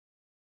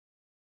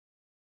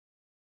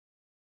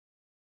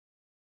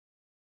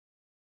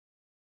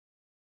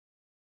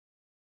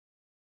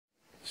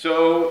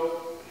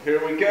So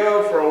here we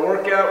go for a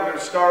workout. We're going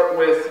to start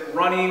with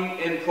running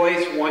in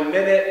place 1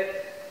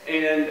 minute.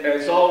 And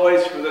as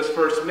always, for this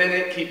first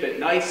minute, keep it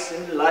nice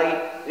and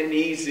light and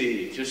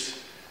easy. Just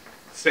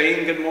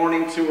saying good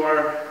morning to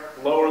our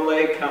lower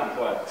leg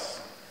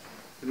complex.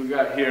 What do we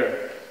got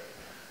here?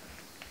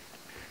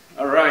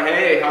 All right,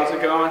 hey, how's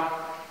it going?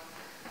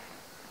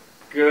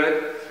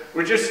 Good.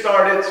 We're just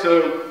started,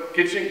 so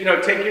get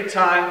take your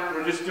time.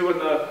 We're just doing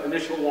the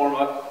initial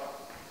warm-up.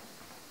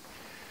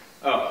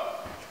 Oh,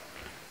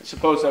 I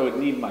suppose I would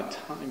need my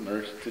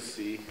timer to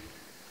see.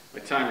 My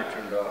timer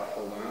turned off.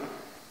 Hold on.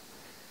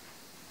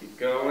 Keep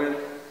going.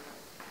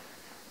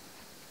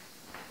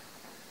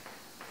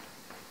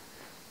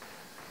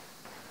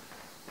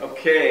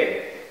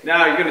 Okay,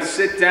 now you're going to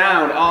sit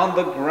down on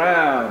the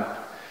ground,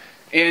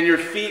 and your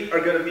feet are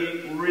going to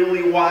be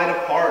really wide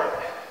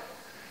apart.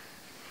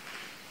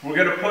 We're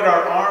going to put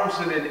our arms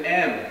in an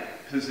M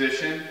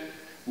position,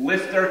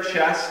 lift our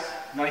chest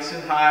nice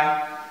and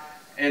high,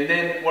 and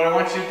then what I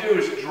want you to do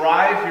is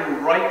drive your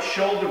right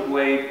shoulder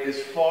blade as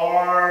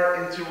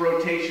far into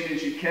rotation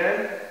as you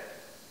can,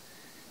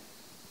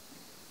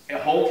 and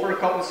hold for a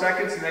couple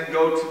seconds, and then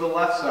go to the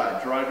left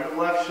side. Drive your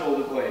left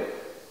shoulder blade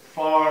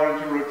far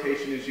into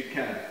rotation as you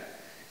can.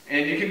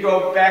 And you can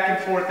go back and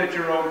forth at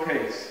your own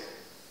pace.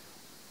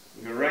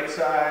 Go right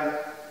side,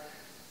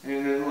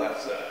 and then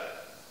left side.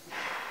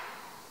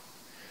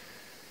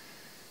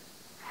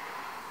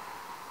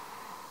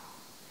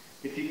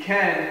 If you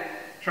can,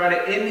 try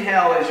to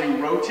inhale as you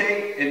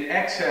rotate and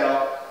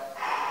exhale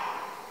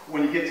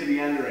when you get to the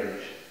end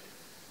range.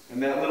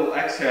 And that little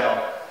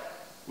exhale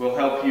will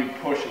help you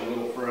push a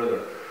little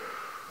further.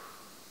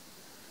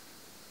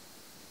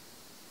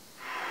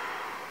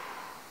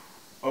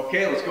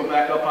 Okay, let's go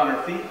back up on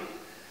our feet.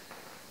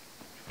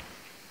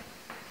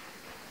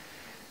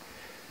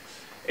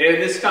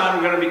 And this time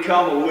we're going to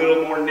become a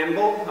little more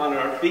nimble on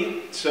our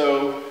feet,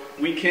 so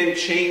we can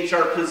change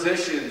our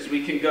positions.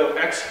 We can go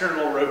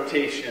external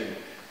rotation.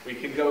 We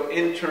can go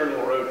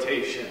internal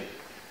rotation.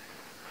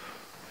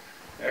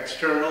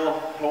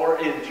 External or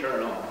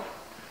internal.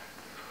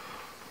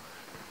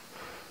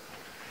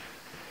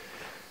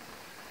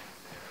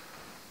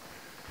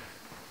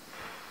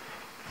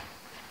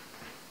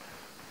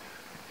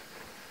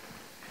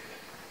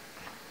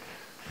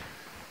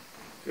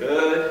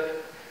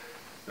 Good.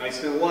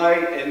 Nice and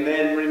light. And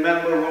then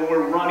remember, when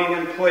we're running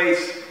in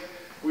place,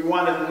 we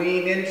want to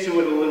lean into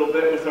it a little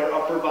bit with our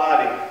upper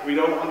body. We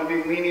don't want to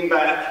be leaning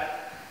back.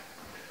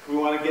 We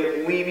want to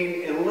get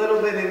leaning a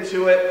little bit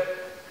into it,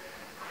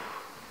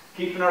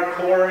 keeping our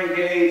core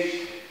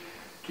engaged,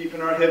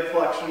 keeping our hip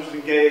flexors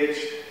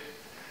engaged,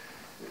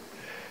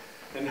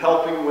 and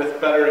helping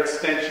with better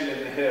extension in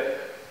the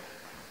hip.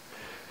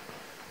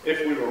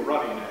 If we were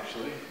running,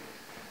 actually.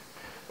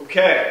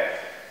 Okay,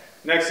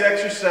 next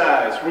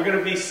exercise. We're going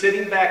to be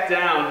sitting back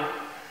down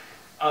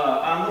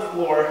on the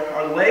floor.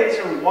 Our legs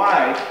are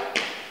wide,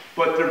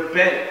 but they're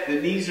bent. The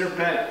knees are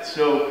bent.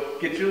 So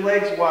get your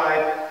legs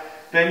wide,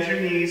 bend your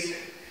knees,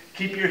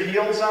 keep your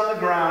heels on the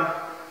ground,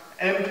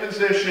 M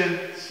position,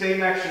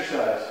 same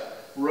exercise.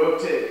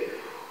 Rotate.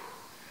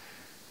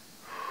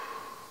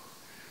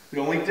 The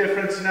only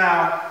difference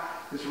now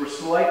is we're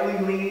slightly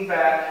leaning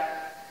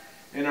back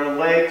and our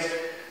legs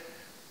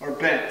are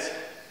bent.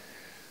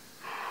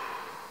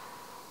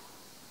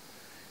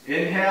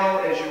 Inhale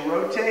as you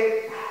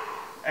rotate,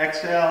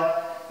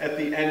 exhale at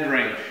the end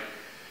range.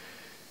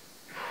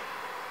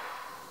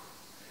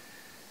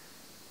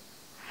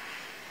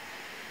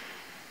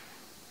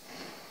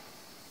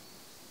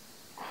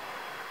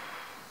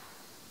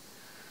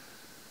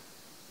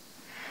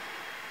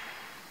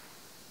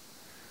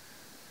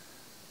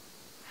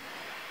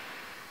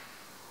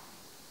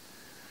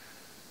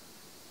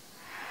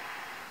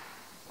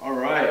 All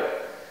right.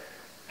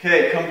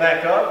 Okay, come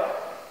back up.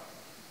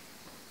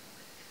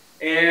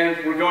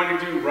 And we're going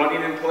to do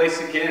running in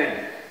place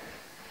again.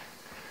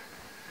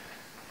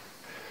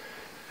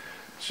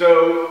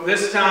 So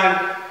this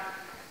time,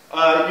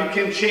 you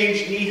can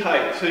change knee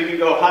height. So you can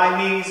go high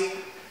knees,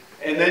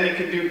 and then you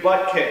can do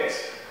butt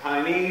kicks.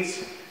 High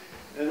knees,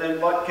 and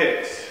then butt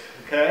kicks,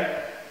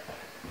 okay?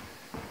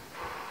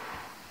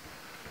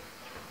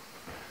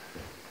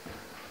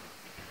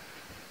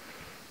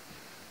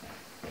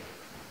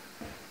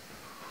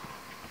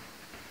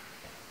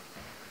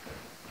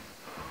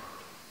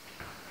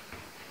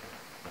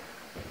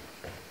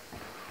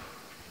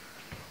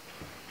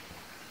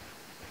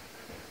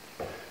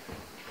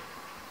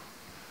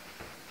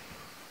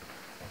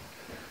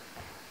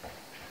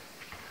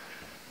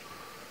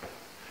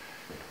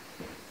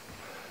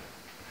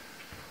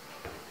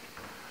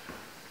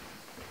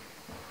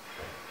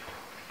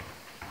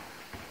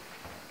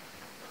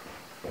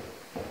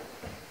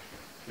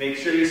 Make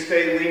sure you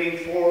stay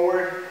leaning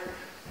forward.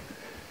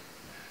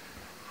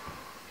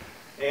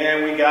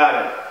 And we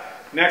got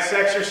it. Next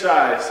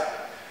exercise.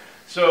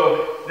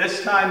 So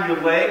this time your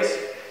legs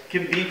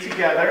can be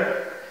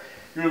together.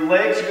 Your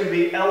legs are going to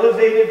be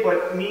elevated,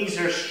 but knees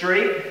are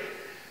straight.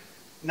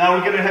 Now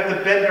we're going to have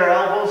to bend our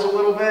elbows a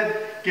little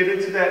bit, get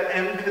into that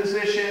M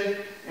position,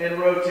 and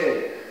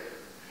rotate.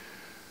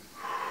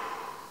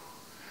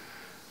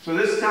 So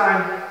this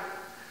time,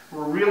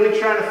 we're really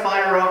trying to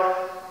fire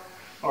up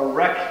our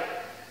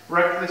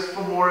rectus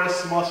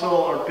femoris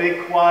muscle, our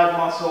big quad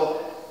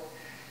muscle,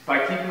 by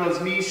keeping those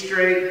knees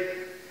straight.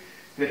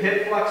 The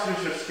hip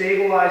flexors are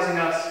stabilizing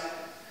us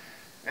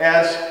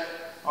as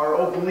our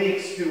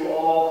obliques do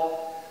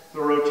all the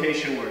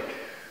rotation work.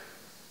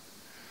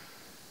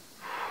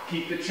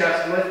 Keep the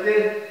chest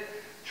lifted.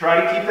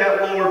 Try to keep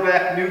that lower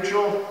back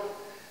neutral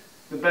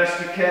the best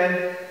you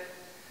can.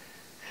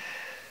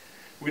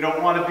 We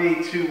don't want to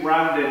be too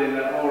rounded in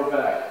that lower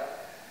back.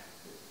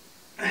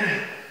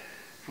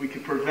 If we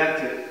could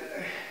prevent it,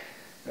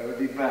 that would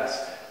be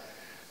best.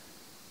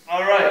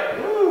 All right,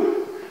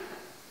 woo.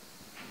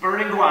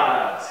 Burning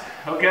quads.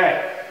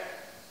 Okay,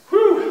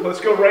 whew.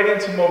 Let's go right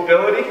into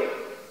mobility.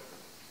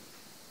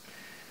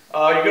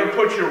 You're going to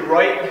put your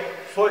right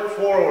foot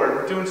forward.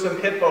 We're doing some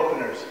hip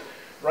openers.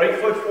 Right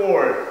foot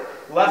forward,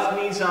 left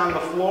knee's on the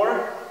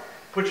floor.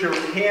 Put your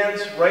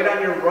hands right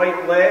on your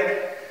right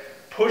leg.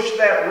 Push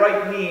that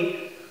right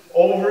knee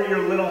over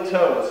your little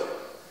toes.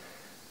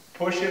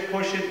 Push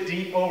it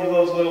deep over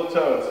those little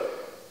toes.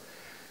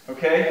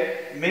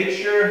 Okay? Make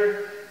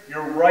sure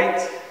your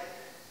right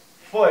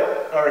foot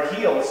or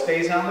heel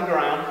stays on the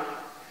ground.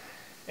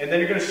 And then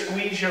you're going to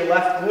squeeze your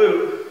left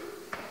glute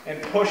and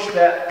push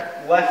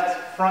that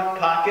left front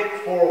pocket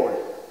forward.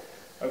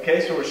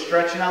 Okay, so we're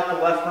stretching out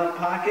the left front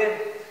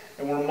pocket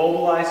and we're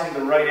mobilizing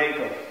the right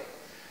ankle.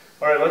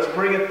 All right, let's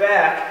bring it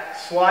back.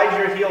 Slide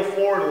your heel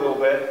forward a little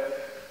bit.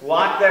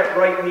 Lock that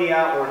right knee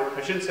out, or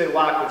I shouldn't say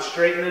lock, but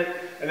straighten it.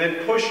 And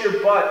then push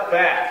your butt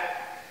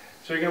back.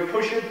 So you're going to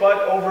push your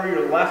butt over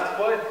your left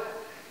foot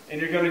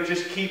and you're going to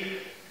just keep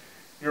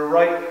your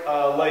right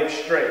leg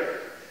straight.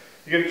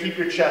 You're going to keep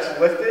your chest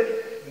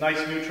lifted,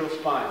 nice neutral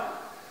spine.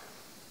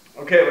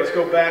 Okay, let's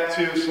go back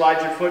to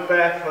slide your foot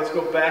back. Let's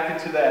go back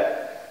into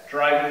that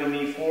driving the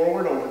knee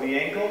forward over the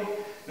ankle.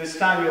 This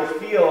time you'll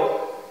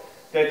feel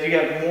that you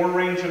have more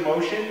range of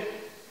motion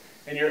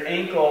and your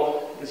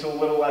ankle is a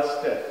little less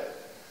stiff.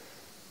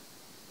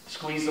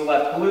 Squeeze the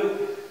left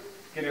glute,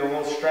 getting a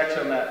little stretch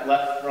on that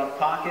left front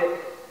pocket.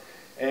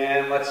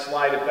 And let's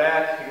slide it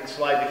back. You can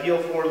slide the heel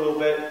forward a little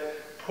bit.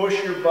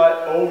 Push your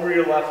butt over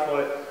your left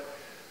foot.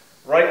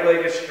 Right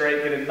leg is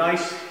straight. Get a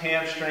nice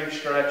hamstring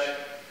stretch.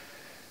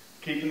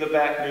 Keeping the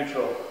back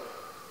neutral.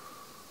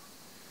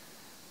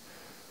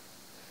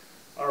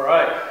 All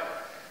right.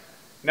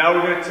 Now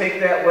we're going to take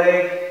that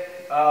leg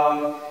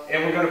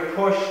and we're going to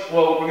push,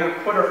 well, we're going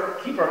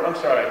to I'm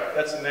sorry,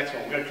 that's the next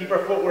one. We're going to keep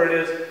our foot where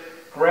it is.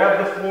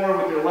 Grab the floor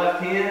with your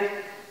left hand.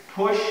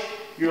 Push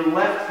your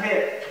left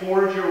hip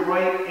towards your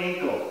right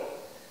ankle.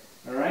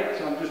 All right,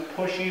 so I'm just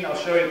pushing. I'll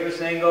show you at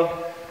this angle.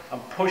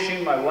 I'm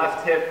pushing my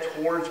left hip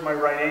towards my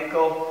right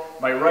ankle.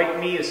 My right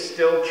knee is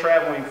still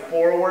traveling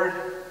forward.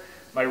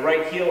 My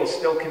right heel is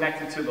still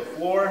connected to the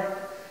floor.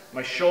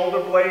 My shoulder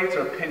blades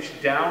are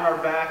pinched down our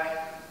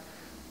back.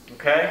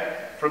 Okay,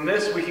 from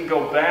this we can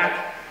go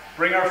back,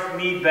 bring our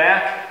knee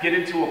back, get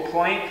into a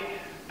plank.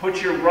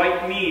 Put your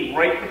right knee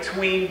right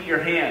between your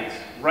hands,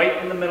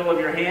 right in the middle of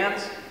your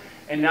hands.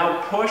 And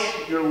now push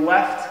your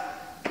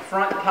left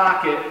front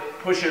pocket,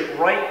 push it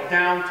right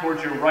down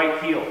towards your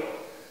right heel.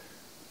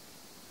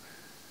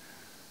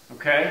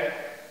 Okay?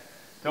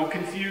 Don't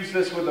confuse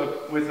this with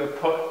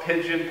a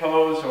pigeon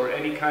pose or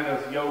any kind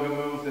of yoga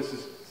move. This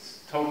is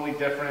totally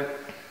different.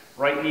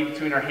 Right knee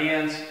between our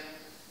hands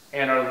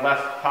and our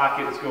left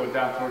pocket is going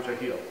down towards our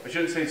heel. I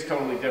shouldn't say it's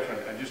totally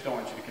different. I just don't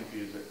want you to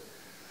confuse it.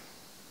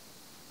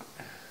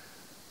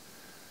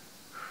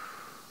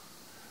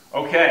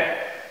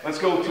 Okay, let's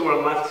go to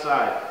our left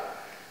side.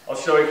 I'll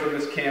show you from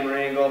this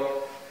camera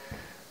angle.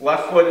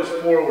 Left foot is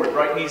forward,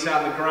 right knee's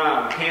on the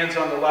ground, hands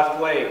on the left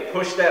leg.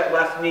 Push that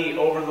left knee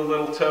over the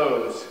little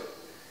toes.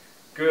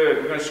 Good,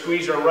 we're going to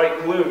squeeze our right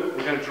glute.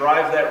 We're going to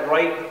drive that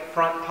right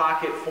front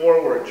pocket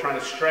forward, trying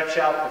to stretch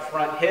out the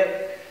front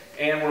hip,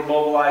 and we're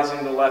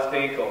mobilizing the left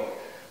ankle.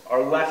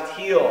 Our left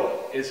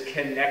heel is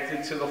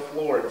connected to the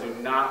floor. Do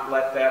not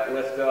let that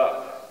lift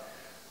up.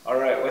 All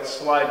right, let's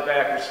slide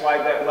back. We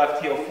slide that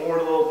left heel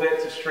forward a little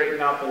bit to straighten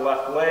out the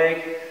left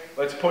leg.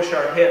 Let's push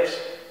our hips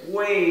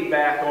way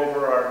back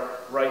over our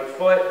right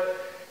foot,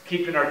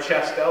 keeping our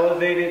chest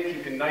elevated,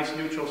 keeping nice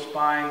neutral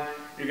spine.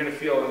 You're going to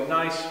feel a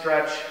nice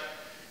stretch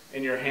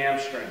in your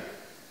hamstring.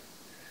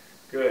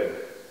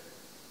 Good.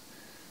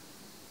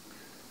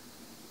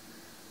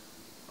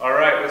 All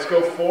right, let's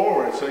go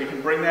forward. So you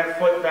can bring that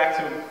foot back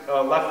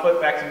to left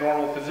foot back to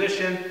normal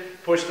position.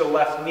 Push the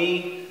left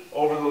knee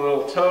over the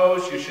little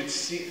toes. You should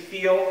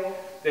feel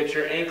that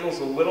your ankle's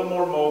a little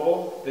more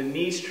mobile. The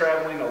knee's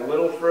traveling a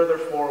little further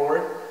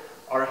forward.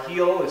 Our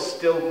heel is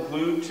still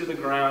glued to the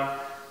ground.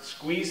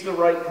 Squeeze the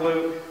right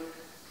glute,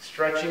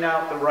 stretching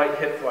out the right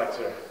hip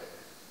flexor.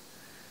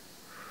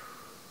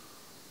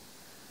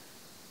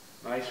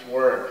 Nice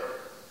work.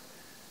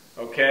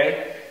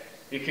 Okay,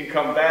 you can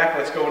come back.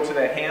 Let's go into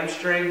that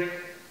hamstring.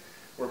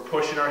 We're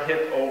pushing our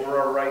hip over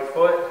our right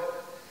foot.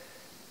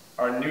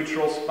 Our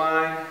neutral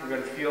spine, we're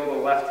going to feel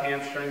the left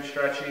hamstring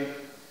stretching.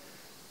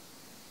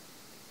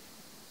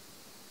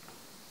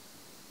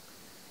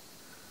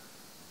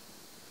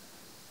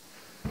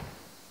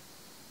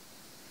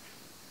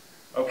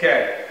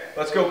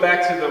 let's go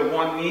back to the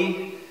one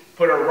knee.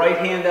 Put our right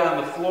hand on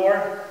the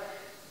floor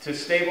to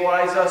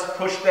stabilize us.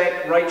 Push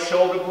that right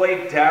shoulder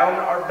blade down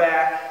our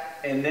back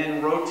and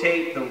then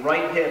rotate the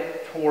right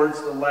hip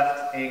towards the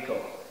left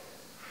ankle.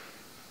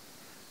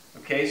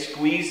 Okay,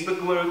 squeeze the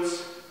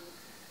glutes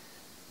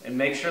and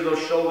make sure those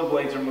shoulder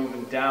blades are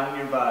moving down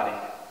your body.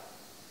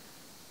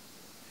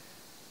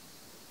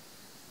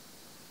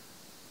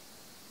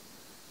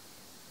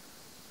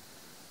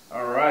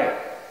 All right,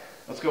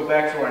 let's go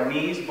back to our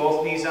knees,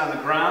 both knees on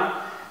the ground.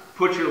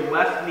 Put your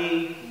left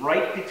knee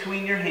right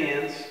between your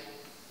hands,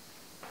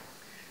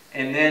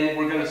 and then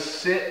we're going to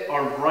sit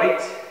our right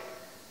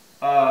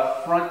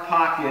front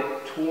pocket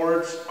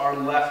towards our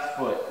left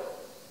foot.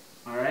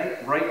 All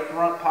right, right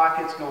front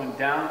pocket's going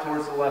down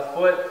towards the left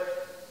foot.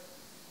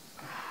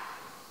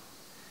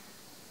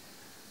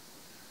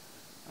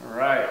 All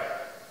right.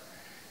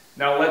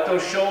 Now let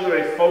those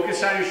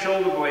focus on your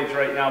shoulder blades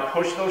right now.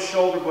 Push those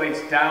shoulder blades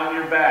down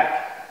your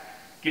back.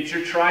 Get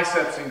your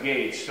triceps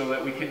engaged so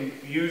that we can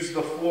use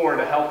the floor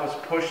to help us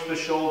push the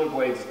shoulder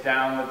blades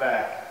down the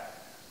back.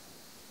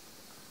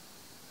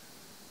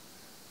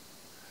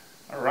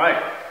 All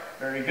right,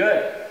 very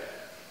good.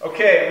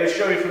 Okay, I'm going to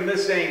show you from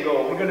this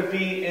angle. We're going to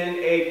be in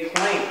a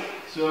plank.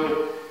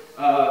 So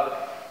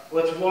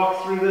let's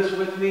walk through this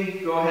with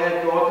me. Go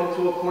ahead, go up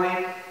into a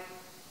plank.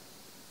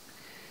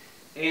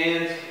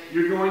 And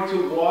you're going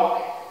to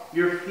walk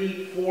your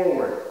feet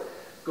forward.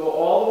 Go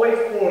all the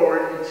way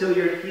forward until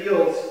your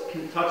heels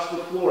can touch the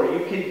floor.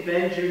 You can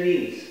bend your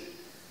knees.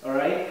 All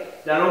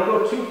right? Now don't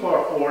go too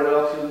far forward,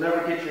 else you'll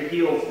never get your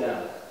heels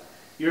down.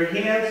 Your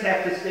hands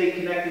have to stay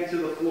connected to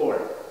the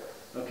floor.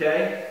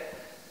 Okay?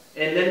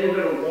 And then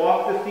we're going to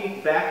walk the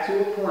feet back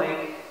to a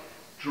plank.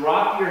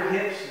 Drop your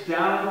hips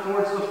down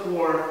towards the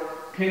floor.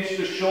 Pinch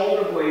the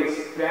shoulder blades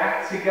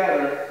back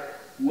together.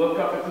 Look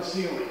up at the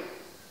ceiling.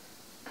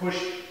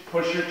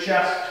 Push your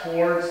chest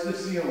towards the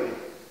ceiling.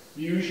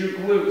 Use your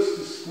glutes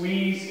to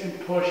squeeze and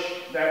push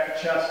that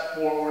chest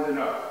forward and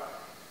up.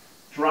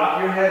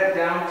 Drop your head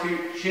down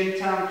to chin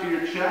down to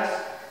your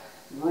chest.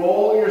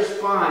 Roll your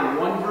spine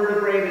one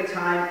vertebrae at a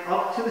time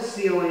up to the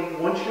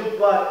ceiling. Once your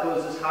butt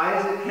goes as high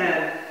as it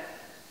can,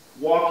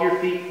 walk your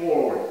feet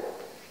forward.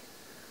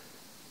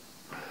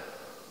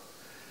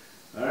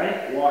 All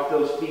right, walk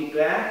those feet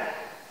back.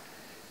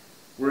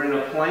 We're in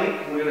a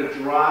plank. We're going to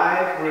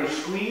drive. We're going to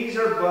squeeze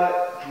our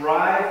butt,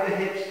 drive the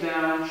hips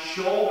down,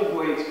 shoulder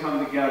blades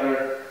come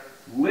together,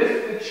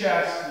 lift the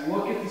chest,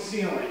 look at the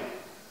ceiling,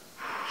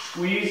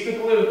 squeeze the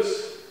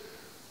glutes,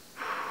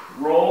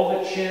 roll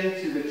the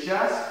chin to the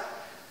chest,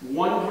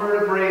 one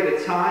vertebrae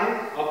at a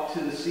time up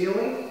to the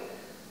ceiling.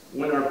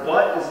 When our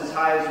butt is as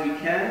high as we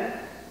can,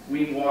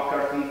 we walk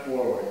our feet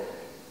forward.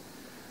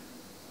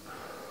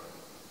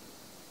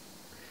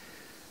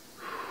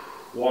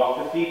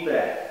 Walk the feet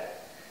back.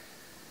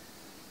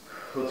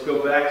 Let's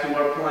go back to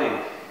our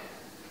plank.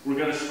 We're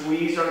going to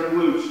squeeze our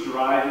glutes,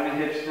 driving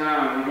the hips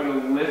down. We're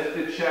going to lift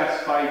the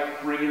chest by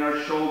bringing our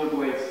shoulder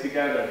blades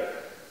together.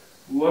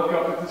 Look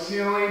up at the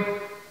ceiling.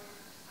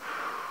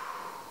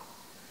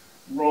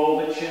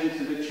 Roll the chin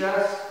to the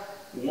chest,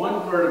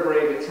 one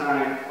vertebrae at a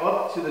time,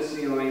 up to the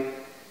ceiling.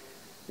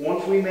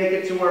 Once we make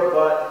it to our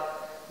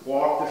butt,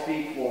 walk the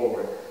feet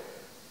forward.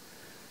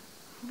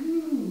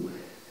 Woo.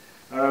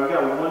 All right, we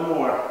got one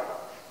more.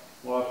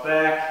 Walk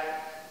back.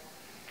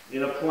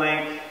 In a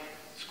plank,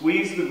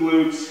 squeeze the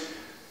glutes,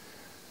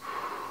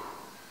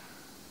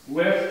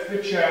 lift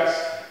the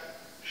chest,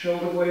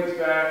 shoulder blades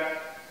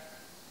back,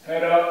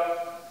 head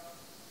up,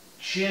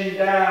 chin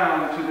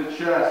down to the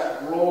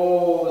chest,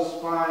 roll the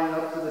spine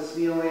up to the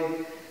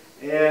ceiling,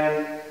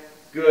 and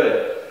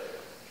good.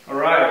 All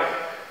right,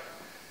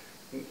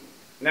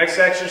 next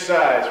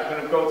exercise, we're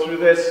going to go through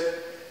this.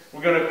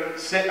 We're going to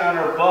sit on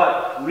our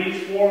butt,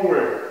 reach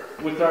forward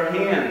with our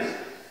hands.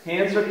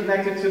 Hands are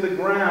connected to the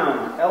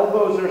ground.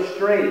 Elbows are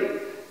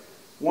straight.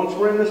 Once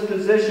we're in this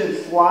position,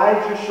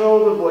 slide your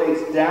shoulder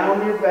blades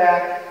down your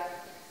back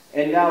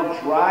and now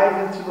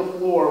drive into the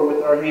floor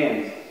with our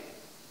hands.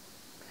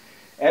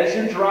 As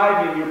you're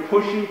driving, you're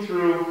pushing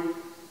through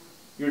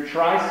your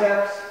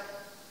triceps,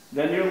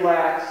 then your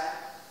lats,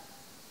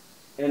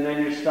 and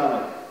then your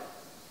stomach.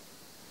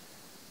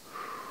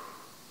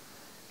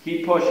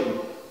 Keep pushing.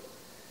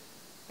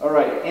 All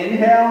right,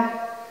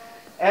 inhale,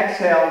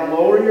 exhale,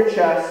 lower your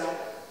chest.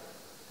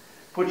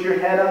 Put your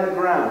head on the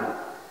ground.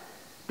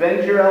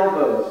 Bend your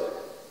elbows.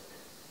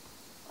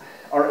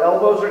 Our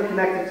elbows are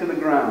connected to the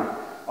ground.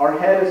 Our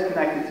head is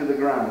connected to the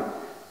ground.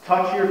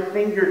 Touch your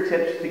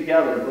fingertips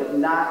together, but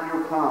not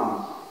your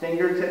palms.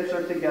 Fingertips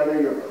are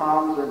together, your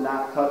palms are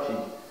not touching.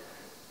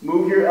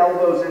 Move your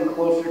elbows in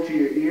closer to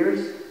your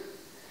ears.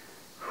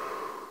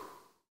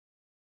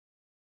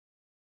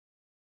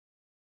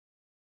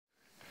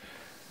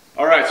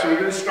 All right, so we're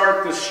going to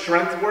start the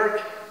strength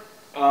work.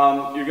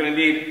 You're going to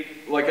need,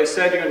 like I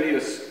said, you're going to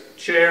need a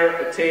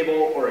chair, a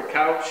table, or a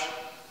couch.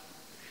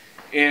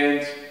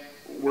 And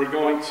we're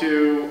going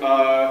to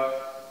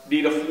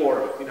need a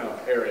floor,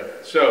 area.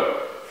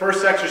 So,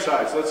 first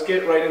exercise. Let's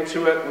get right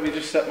into it. Let me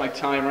just set my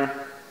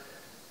timer.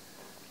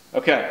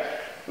 Okay.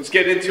 Let's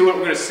get into it.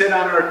 We're going to sit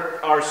on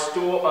our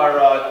stool,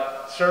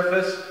 our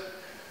surface,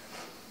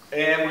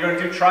 and we're going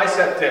to do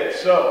tricep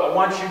dips. So I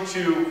want you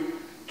to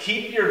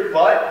keep your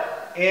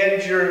butt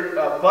and your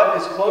butt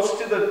as close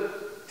to the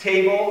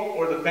table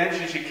or the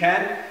bench as you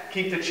can.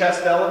 Keep the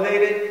chest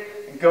elevated,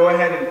 and go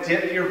ahead and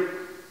dip your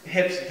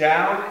hips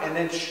down, and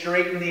then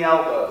straighten the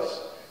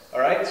elbows. All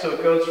right, so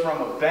it goes from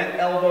a bent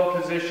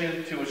elbow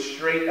position to a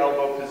straight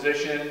elbow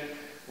position.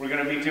 We're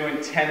going to be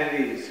doing 10 of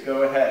these.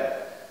 Go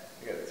ahead.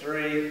 You got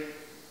 3,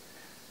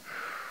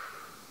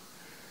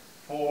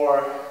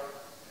 4,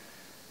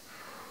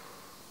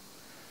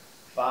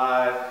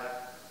 5,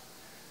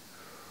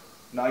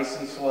 nice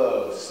and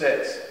slow,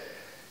 6,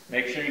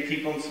 make sure you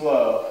keep them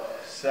slow,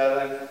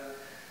 7,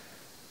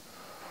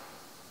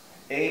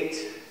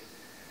 8,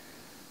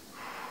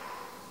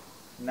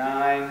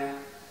 9,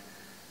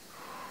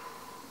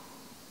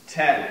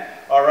 10.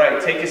 All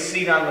right, take a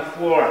seat on the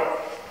floor.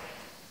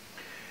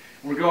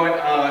 We're going,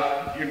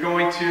 you're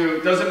going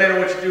to, doesn't matter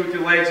what you do with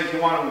your legs, if you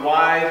want them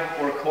wide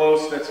or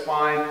close, that's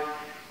fine.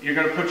 You're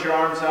going to put your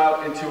arms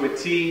out into a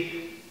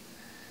T,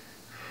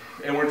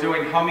 and we're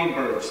doing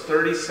hummingbirds,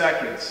 30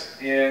 seconds,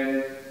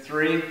 in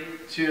 3,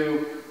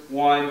 2,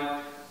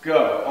 1,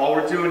 go. All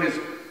we're doing is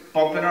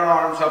bumping our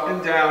arms up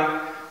and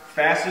down,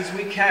 fast as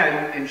we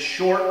can, in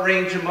short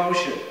range of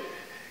motion.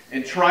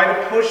 And try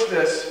to push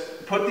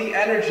this, put the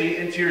energy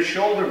into your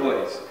shoulder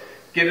blades.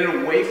 Get it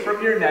away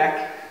from your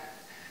neck,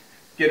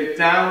 get it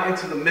down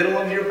into the middle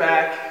of your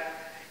back,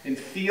 and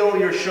feel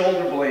your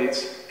shoulder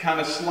blades kind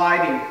of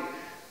sliding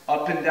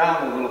up and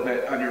down a little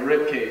bit on your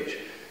rib cage.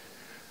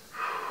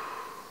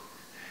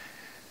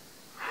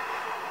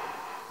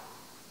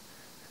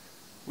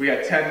 We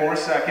got 10 more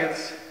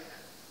seconds.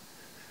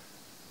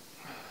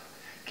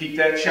 Keep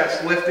that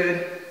chest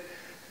lifted.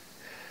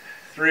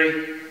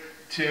 3,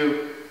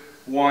 2,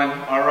 1.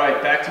 All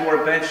right, back to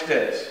our bench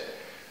dips.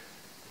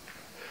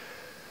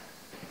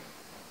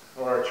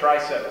 Or our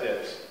tricep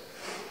dips.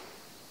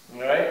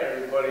 All right,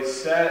 everybody's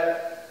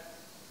set.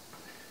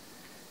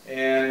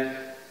 And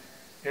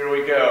here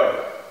we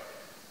go.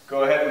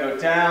 Go ahead and go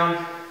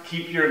down.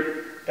 Keep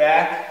your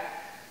back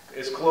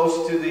as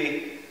close to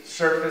the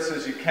surface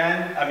as you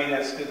can.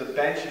 As to the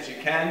bench as you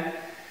can.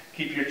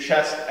 Keep your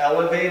chest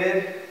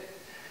elevated.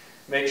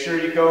 Make sure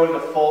you go into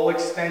full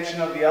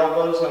extension of the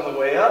elbows on the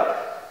way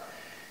up.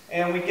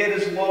 And we get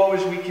as low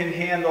as we can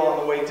handle on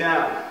the way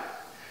down.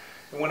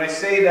 And when I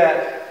say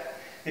that,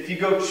 if you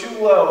go too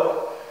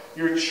low,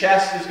 your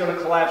chest is going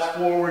to collapse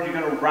forward. You're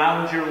going to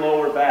round your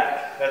lower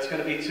back. That's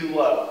going to be too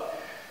low.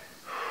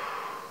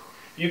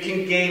 You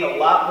can gain a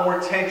lot more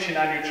tension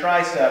on your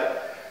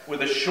tricep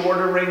with a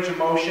shorter range of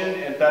motion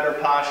and better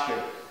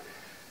posture.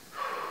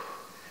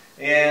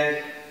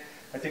 And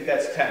I think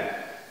that's 10.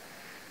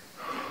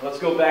 Let's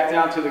go back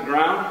down to the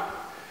ground.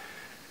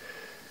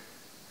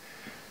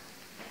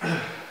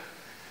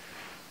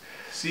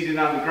 Seated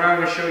on the ground, I'm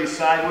going to show you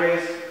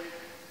sideways.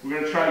 We're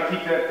going to try to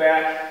keep that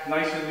back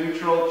nice and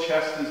neutral.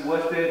 Chest is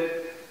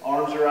lifted.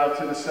 Arms are out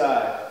to the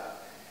side.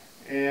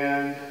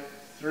 And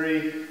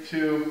 3,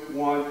 2,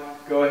 1,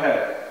 go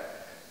ahead.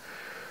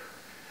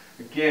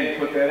 Again,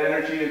 put that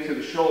energy into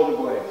the shoulder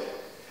blades.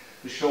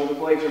 The shoulder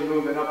blades are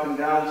moving up and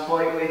down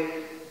slightly.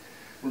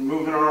 We're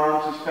moving our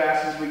arms as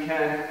fast as we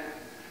can.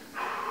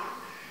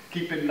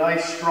 Keeping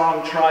nice,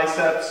 strong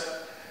triceps.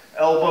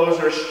 Elbows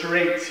are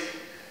straight.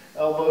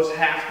 Elbows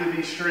have to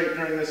be straight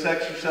during this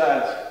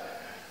exercise.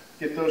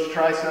 Get those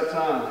triceps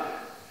on.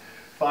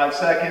 5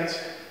 seconds.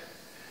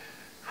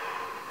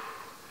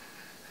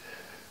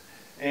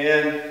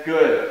 And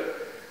good.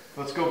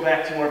 Let's go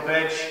back to our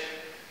bench.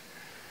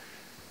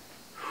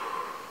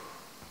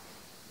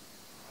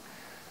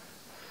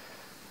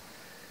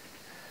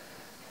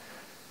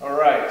 All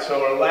right,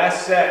 so our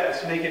last set,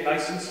 let's make it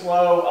nice and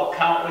slow. I'll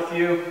count with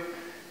you.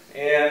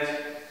 And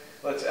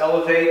let's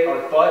elevate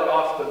our butt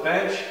off the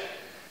bench.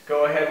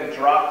 Go ahead and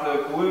drop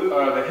the glute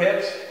or the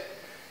hips.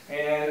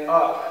 And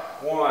up.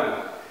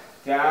 1.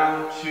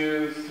 Down,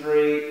 2,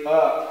 3,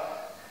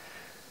 up.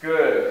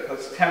 Good.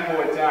 Let's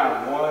tempo it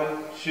down.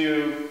 1,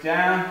 2,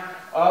 down,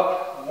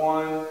 up.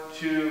 1,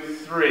 2,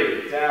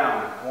 3,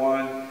 down.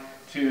 1,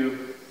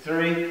 2,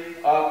 3,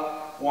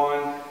 up.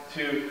 1,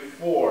 2,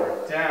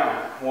 4, down.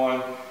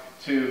 1,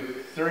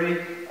 2, 3,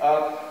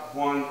 up.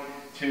 1,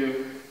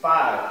 2,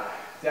 5,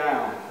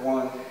 down.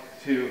 1,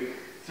 2,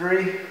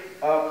 3,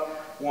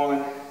 up.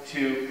 1,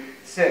 2,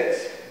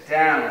 6,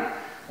 down.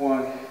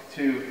 1,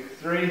 2,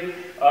 3,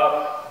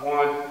 up.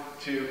 1,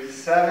 2,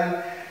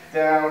 7,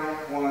 down.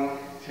 1,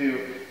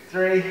 2,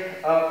 3,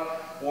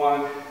 up.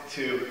 1,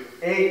 2,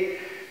 8,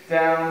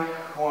 down.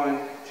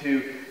 1,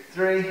 2,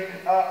 3,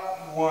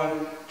 up.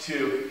 1,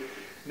 2,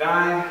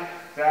 9,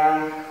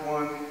 down.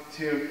 1,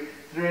 2,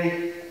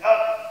 3,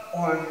 up.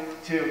 1,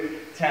 2,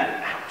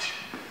 10. Ouch.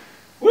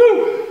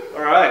 Woo!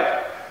 All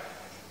right.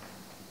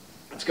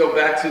 Let's go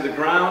back to the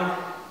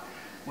ground.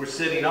 We're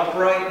sitting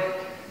upright.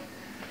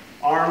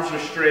 Arms are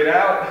straight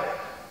out.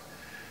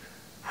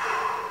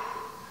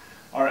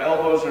 Our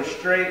elbows are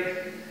straight.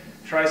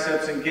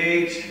 Triceps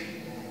engaged.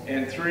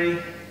 And 3,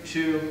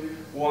 2,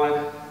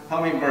 1,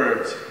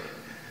 Hummingbirds.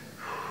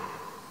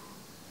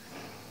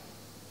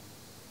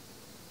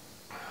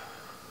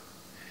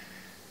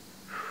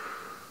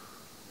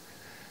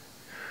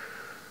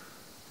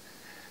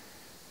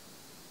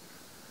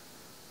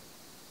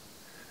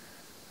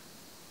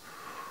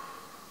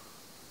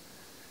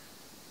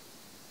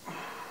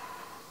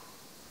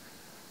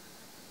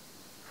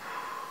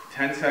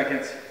 Ten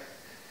seconds.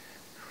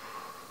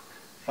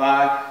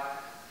 5,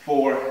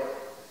 4,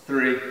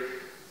 3,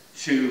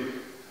 2,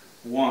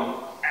 1.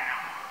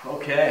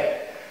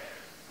 Okay.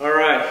 All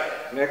right.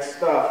 Next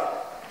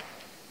stuff.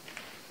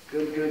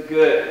 Good, good,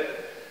 good.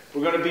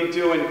 We're going to be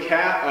doing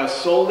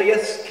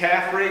soleus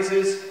calf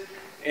raises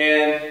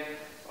and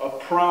a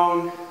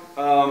prone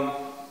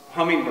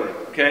hummingbird.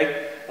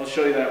 Okay. I'll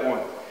show you that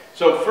one.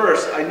 So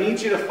first, I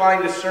need you to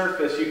find a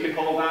surface you can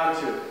hold on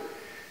to.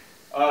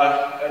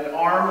 An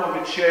arm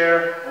of a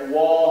chair, a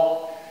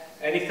wall,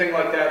 anything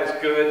like that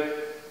is good.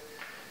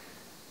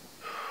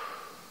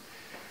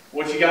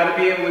 What you got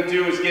to be able to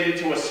do is get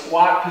into a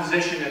squat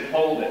position and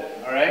hold it,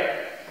 all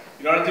right?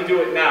 You don't have to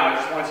do it now, I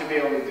just want you to be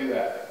able to do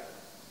that.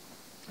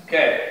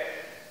 Okay,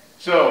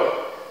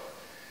 so,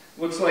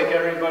 looks like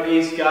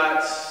everybody's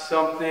got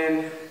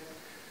something.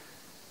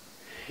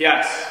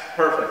 Yes,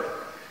 perfect.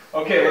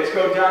 Okay, let's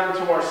go down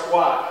into our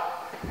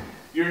squat.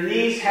 Your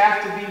knees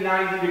have to be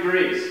 90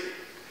 degrees.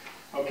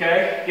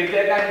 Okay, get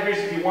that 90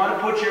 degrees. If you want to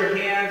put your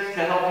hand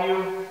to help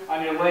you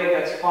on your leg,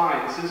 that's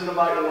fine. This isn't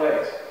about your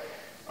legs,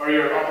 or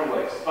your upper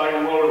legs. It's about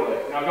your lower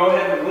leg. Now go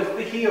ahead and lift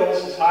the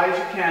heels as high as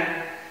you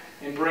can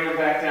and bring them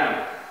back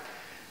down.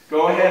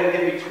 Go ahead and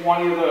give me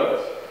 20 of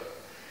those.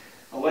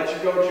 I'll let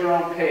you go at your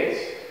own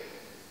pace,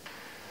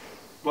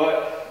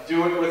 but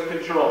do it with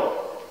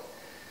control.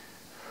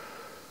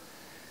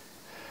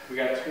 We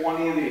got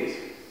 20 of these.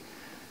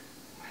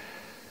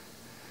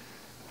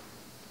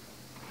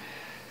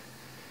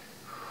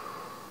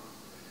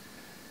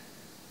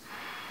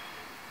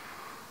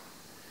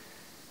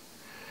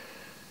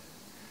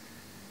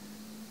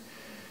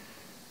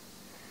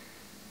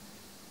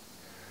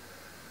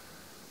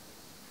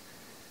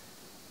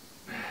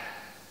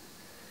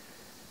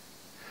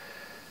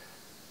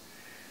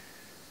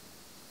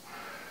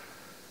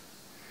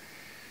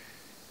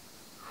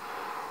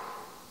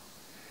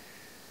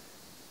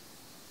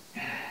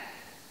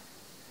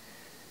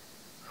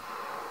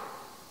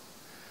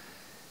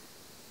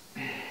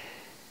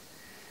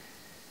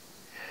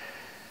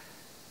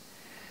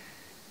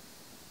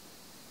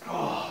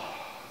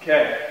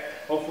 Okay,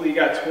 hopefully you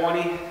got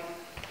 20.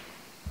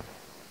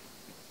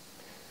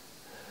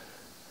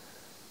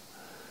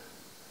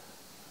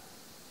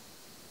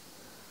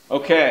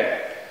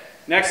 Okay,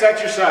 next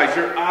exercise,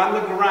 you're on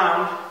the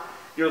ground,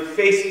 you're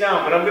face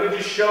down, but I'm going to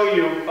just show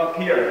you up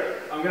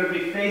here. I'm going to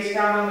be face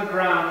down on the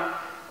ground,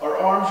 our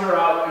arms are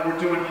out, and we're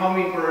doing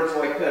hummingbirds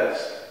like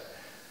this.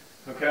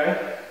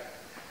 Okay?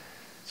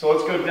 So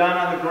let's go down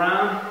on the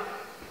ground.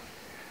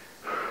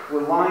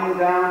 We're lying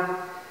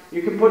down.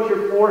 You can put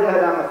your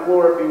forehead on the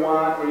floor if you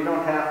want, or you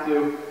don't have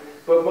to.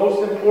 But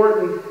most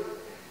important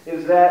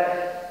is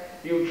that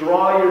you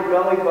draw your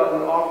belly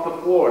button off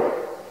the floor.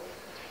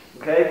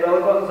 Okay,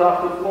 belly button's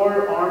off the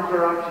floor, arms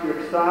are up to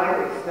your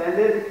side,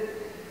 extended.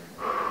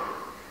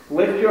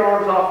 Lift your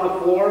arms off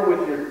the floor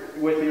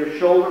with your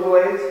shoulder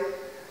blades.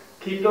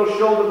 Keep those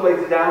shoulder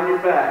blades down your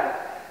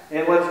back.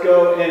 And let's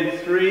go in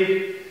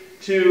 3,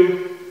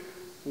 2,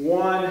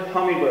 1,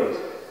 hummingbirds.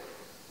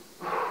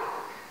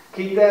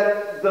 Keep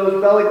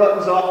those belly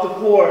buttons off the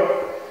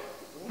floor.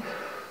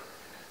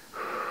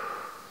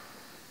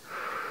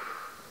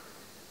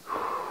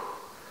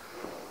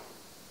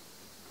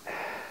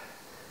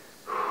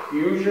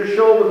 Use your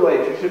shoulder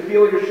blades. You should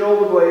feel your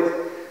shoulder blades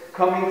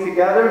coming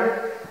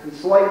together and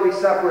slightly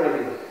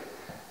separating.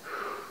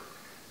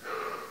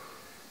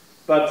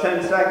 About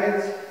 10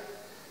 seconds.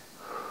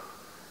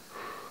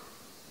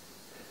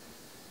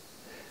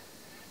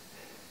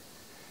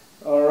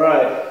 All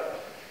right.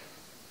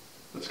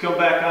 Let's go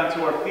back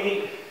onto our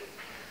feet.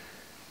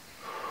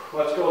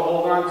 Let's go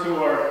hold on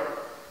to our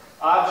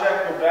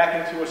object, go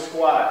back into a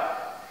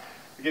squat.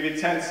 I'll give you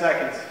 10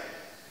 seconds.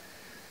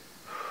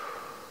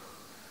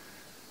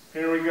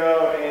 Here we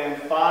go,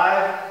 and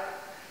 5,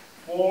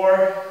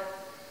 4,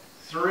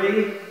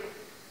 3,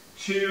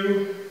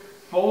 2,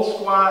 full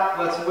squat.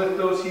 Let's lift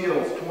those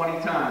heels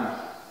 20 times.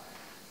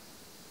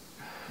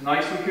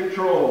 Nice and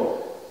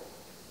controlled.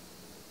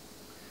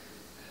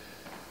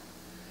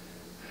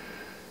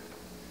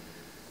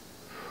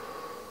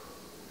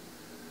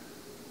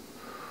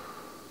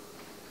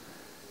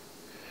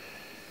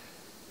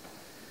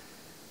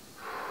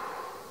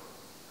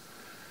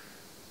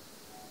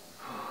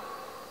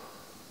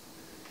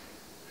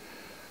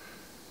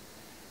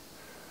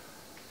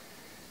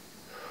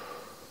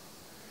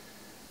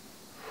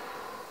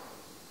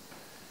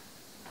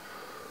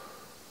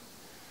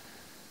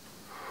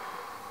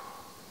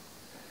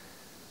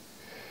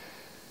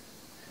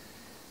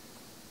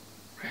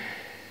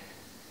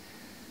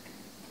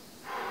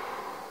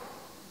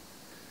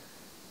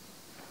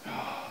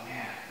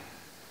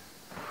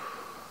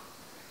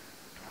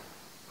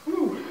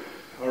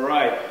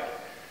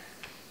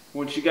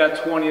 Once you got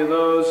 20 of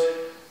those,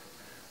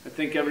 I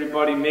think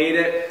everybody made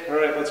it. All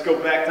right, let's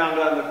go back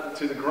down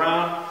to the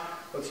ground.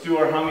 Let's do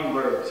our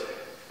hummingbirds.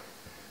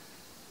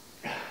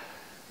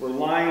 We're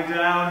lying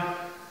down.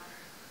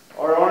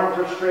 Our arms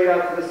are straight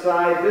out to the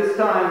side. This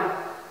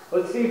time,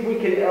 let's see if we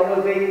can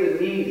elevate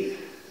the knees.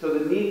 So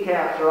the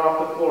kneecaps are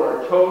off the floor.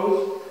 Our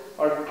toes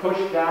are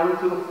pushed down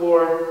into the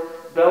floor.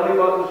 Belly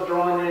button's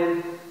drawn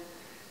in.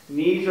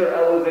 Knees are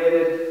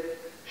elevated.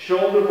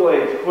 Shoulder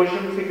blades, push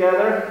them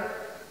together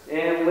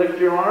and lift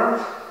your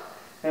arms.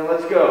 And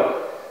let's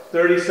go.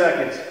 30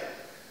 seconds.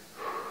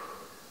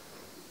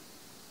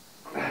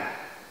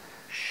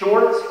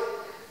 Short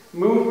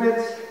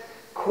movements,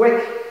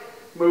 quick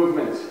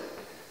movements.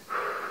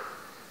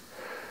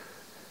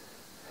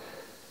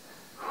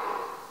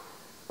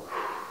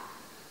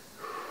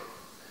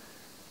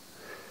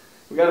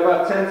 We got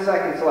about 10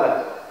 seconds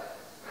left.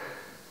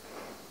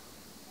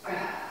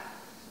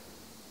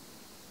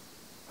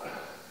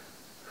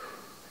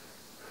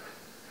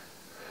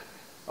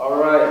 All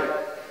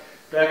right,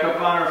 back up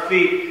on our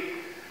feet.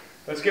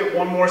 Let's get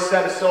one more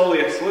set of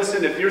soleus.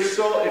 Listen, if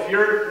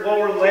your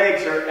lower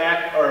legs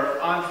are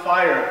on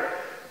fire,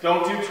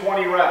 don't do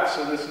 20 reps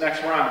in this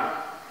next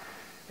round.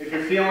 If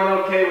you're feeling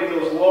okay with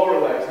those lower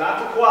legs, not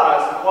the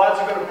quads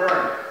are going to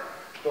burn.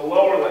 The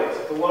lower legs.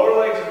 If the lower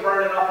legs are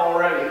burning up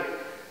already,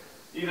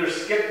 either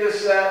skip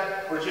this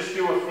set or just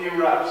do a few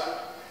reps.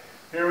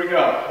 Here we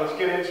go. Let's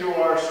get into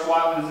our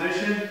squat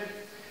position.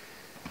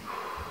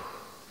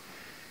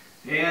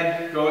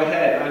 And go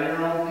ahead on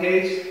your own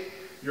pace,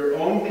 your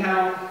own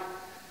count,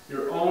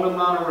 your own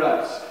amount of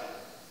reps.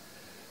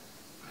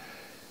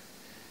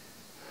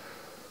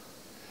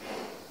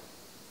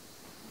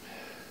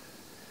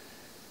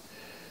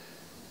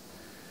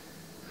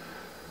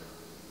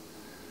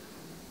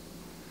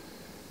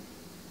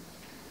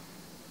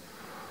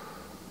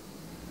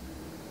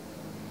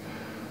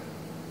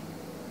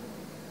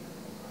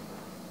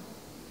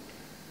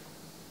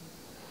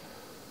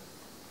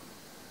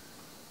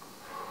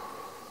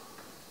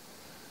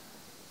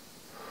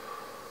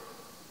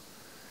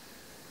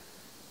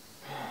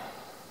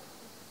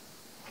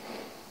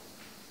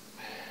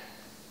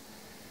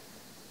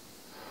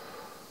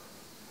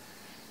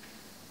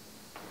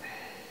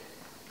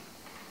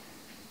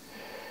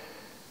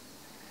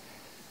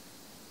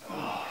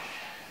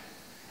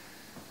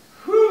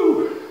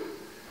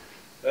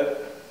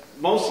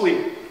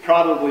 Mostly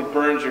probably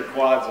burns your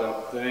quads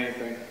up than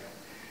anything.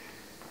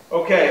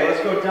 Okay,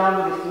 let's go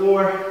down to the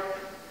floor.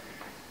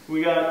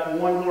 We got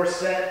one more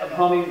set of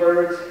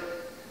hummingbirds.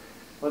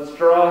 Let's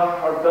draw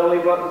our belly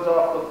buttons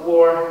off the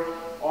floor.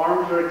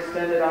 Arms are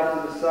extended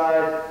out to the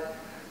side.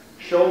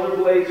 Shoulder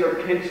blades are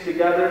pinched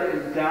together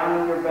and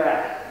down on your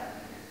back.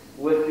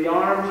 Lift the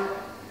arms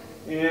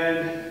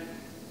and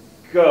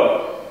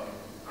go.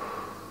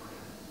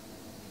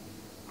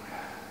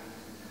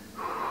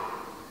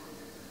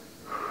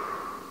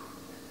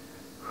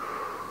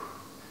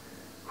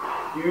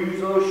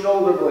 Use those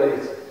shoulder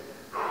blades.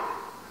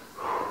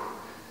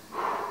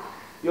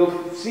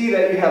 You'll see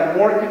that you have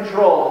more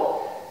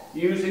control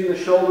using the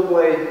shoulder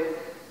blade.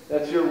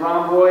 That's your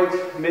rhomboids,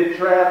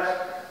 mid-traps,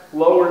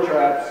 lower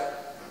traps,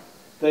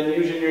 than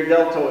using your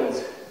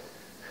deltoids.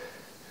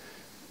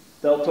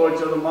 Deltoids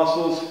are the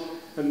muscles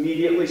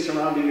immediately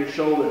surrounding your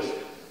shoulders.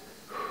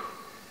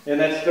 And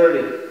that's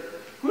 30.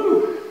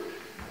 Whew.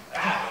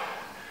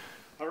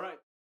 All right.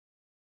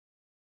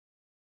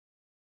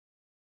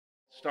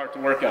 Start the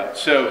workout.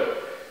 So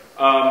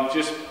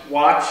just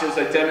watch as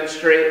I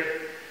demonstrate.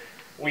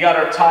 We got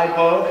our Tae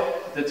bow.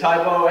 The Tae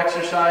bow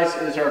exercise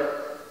is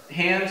our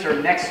hands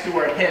are next to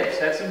our hips.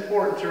 That's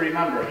important to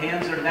remember.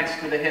 Hands are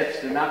next to the hips.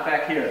 They're not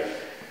back here.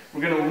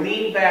 We're going to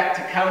lean back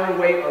to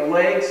counterweight our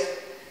legs.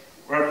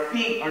 Our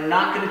feet are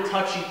not going to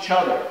touch each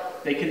other.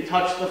 They can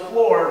touch the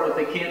floor, but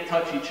they can't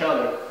touch each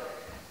other.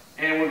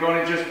 And we're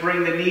going to just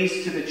bring the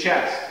knees to the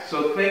chest.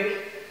 So think,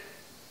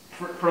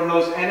 from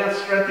those NF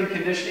strength and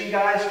conditioning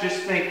guys,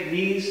 just think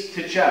knees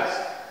to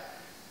chest.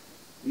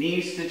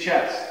 Knees to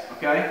chest,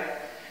 okay?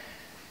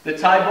 The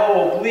Tae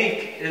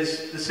Oblique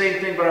is the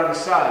same thing but on the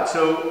side.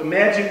 So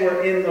imagine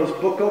we're in those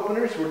book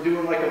openers. We're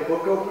doing like a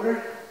book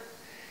opener.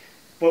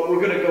 But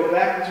we're going to go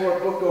back into our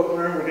book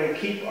opener. We're going to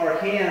keep our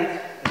hand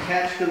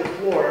attached to the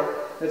floor.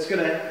 That's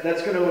going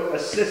to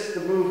assist the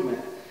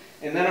movement.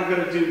 And then I'm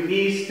going to do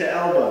knees to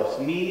elbows.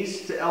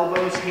 Knees to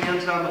elbows,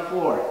 hands on the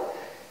floor.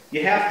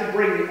 You have to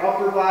bring the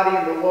upper body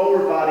and the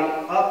lower body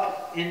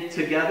up and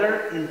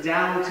together and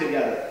down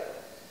together.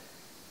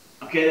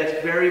 Okay,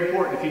 that's very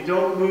important. If you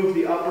don't move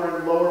the upper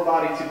and lower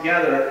body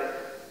together,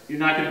 you're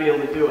not going to be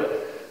able to do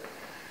it.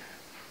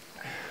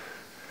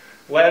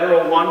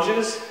 Lateral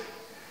lunges,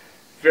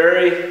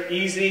 very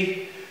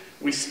easy.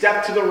 We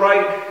step to the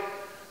right,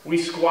 we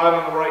squat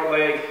on the right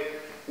leg,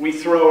 we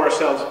throw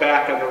ourselves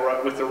back on the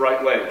right, with the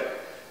right leg.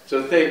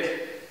 So think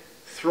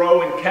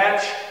throw and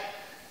catch,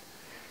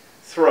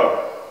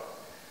 throw.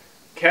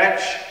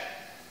 Catch,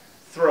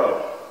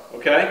 throw,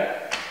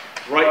 okay?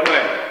 Right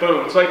leg,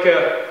 boom. It's like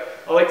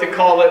I like to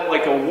call it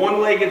like a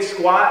one-legged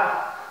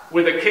squat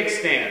with a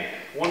kickstand.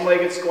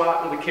 One-legged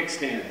squat with a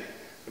kickstand.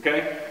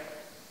 okay?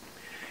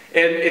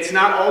 And it's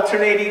not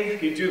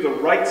alternating. You do the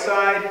right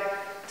side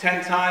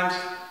 10 times,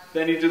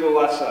 then you do the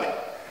left side.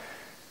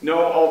 No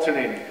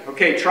alternating.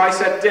 Okay,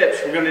 tricep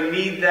dips. We're gonna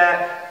need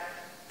that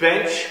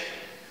bench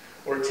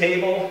or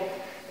table,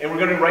 and we're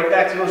gonna right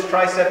back to those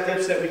tricep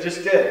dips that we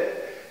just did,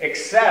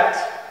 except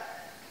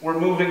we're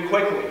moving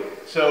quickly.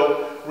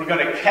 So we're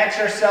gonna catch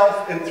ourselves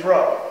and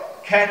throw,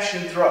 catch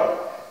and throw,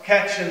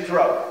 catch and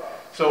throw.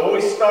 So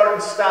always start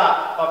and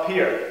stop up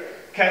here.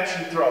 Catch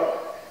and throw,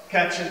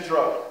 catch and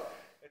throw.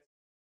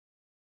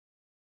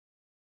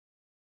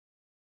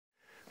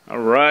 All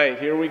right,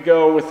 here we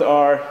go with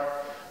our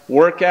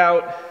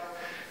workout.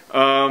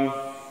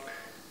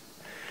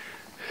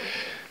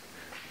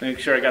 Make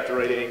sure I got the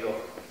right angle.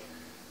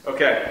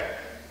 Okay,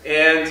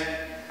 and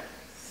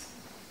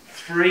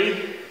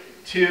 3,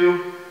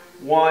 2,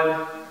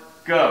 1,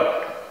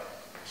 go.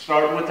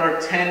 Starting with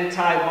our 10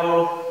 Tae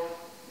bow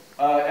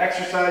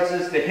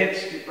exercises. The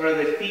hips or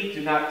the feet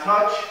do not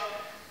touch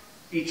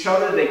each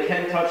other. They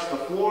can touch the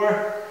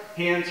floor.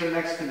 Hands are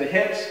next to the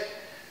hips.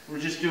 We're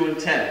just doing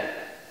 10.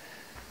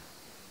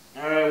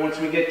 All right, once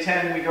we get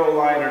 10, we go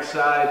line our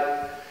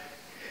side.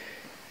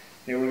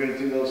 And we're going to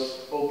do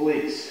those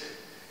obliques.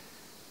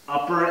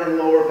 Upper and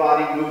lower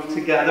body move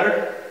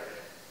together.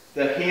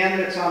 The hand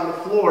that's on the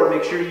floor,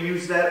 make sure you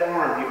use that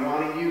arm. You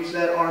want to use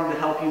that arm to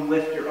help you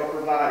lift your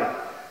upper body.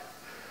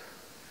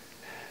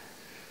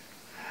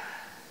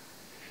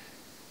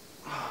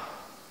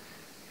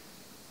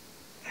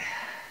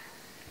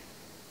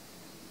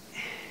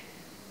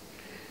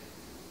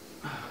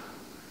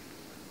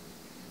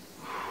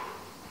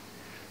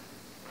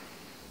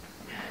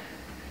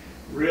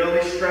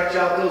 Really stretch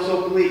out those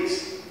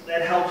obliques.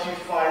 That helps you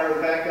fire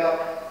it back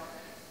up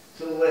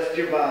to lift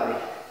your body.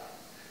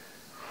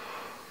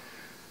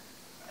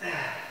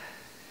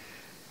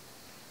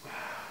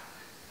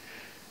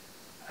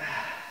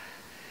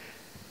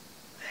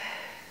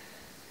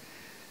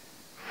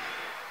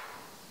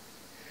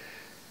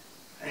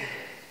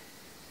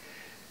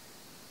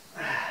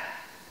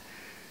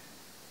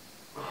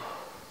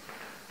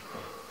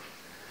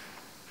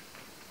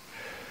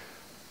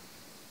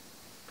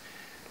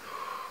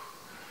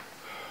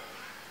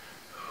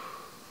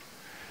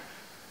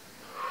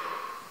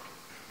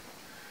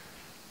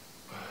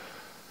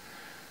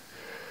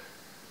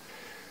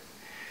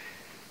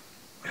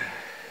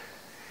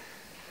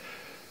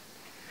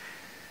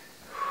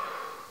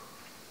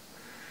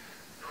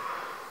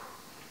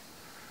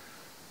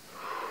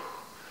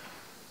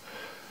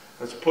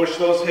 Let's push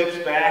those hips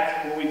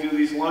back. When we do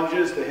these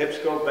lunges, the hips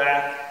go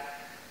back.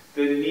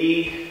 The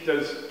knee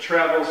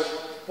travels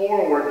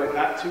forward, but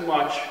not too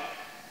much.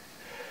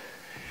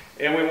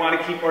 And we want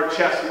to keep our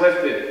chest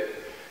lifted.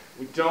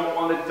 We don't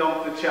want to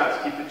dump the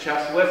chest. Keep the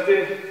chest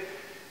lifted.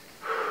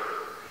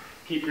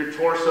 Keep your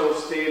torso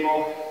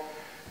stable.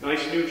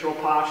 Nice neutral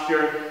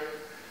posture.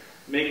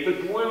 Make the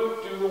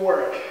glute do the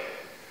work.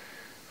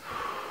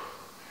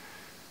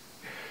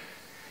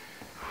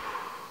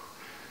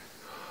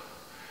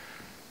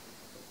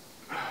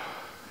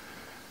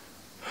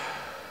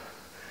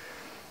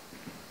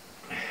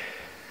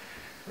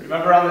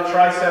 Remember on the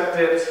tricep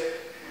dips,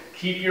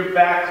 keep your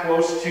back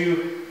close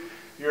to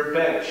your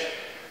bench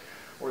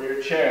or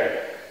your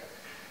chair.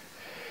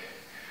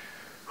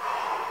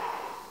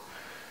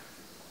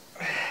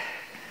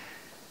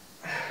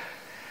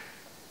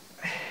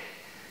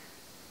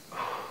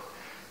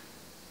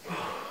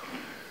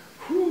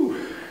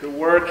 Good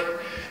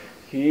work.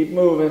 Keep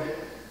moving.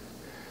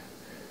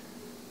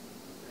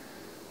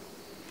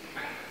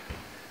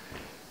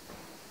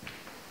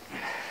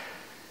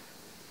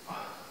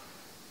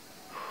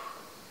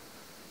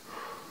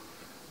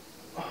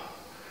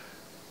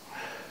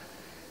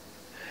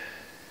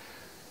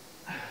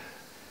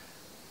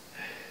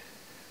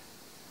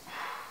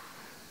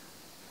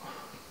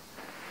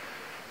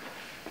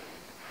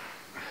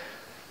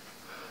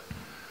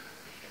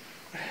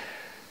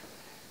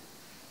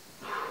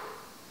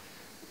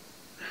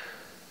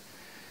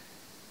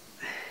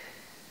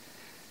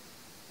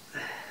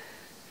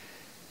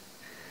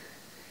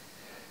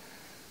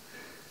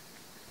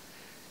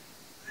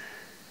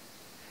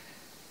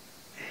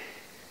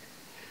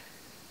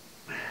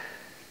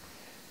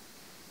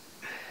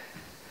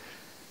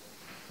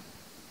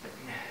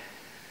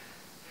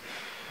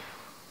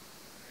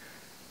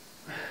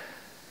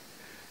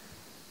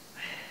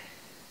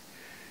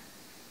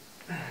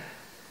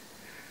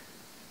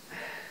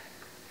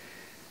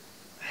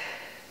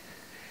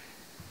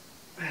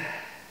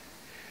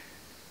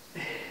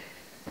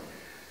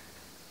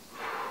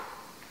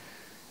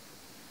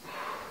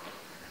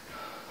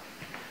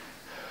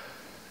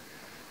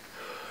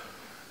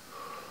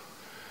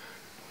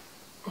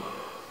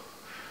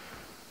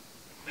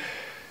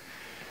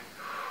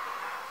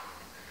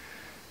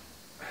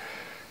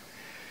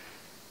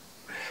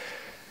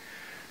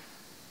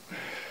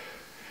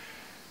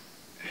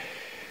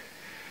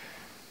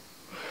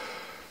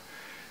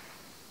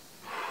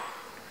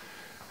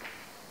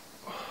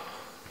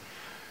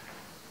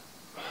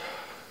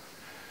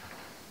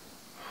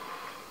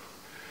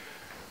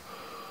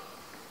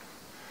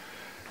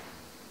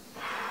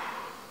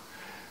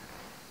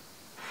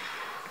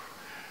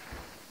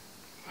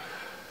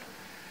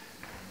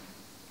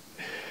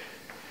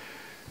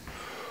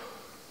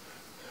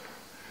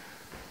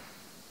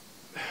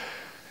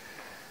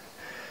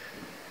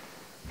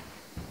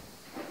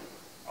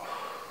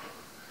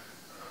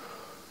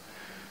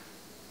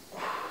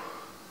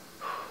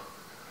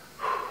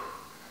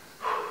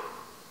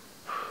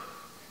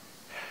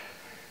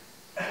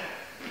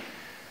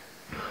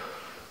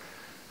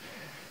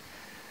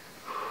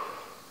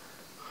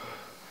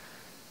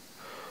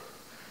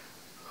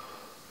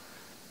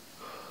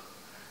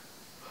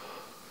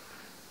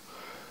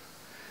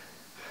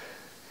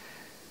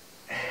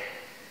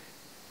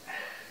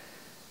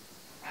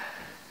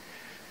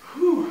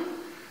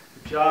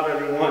 job,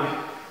 everyone.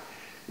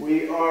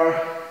 We are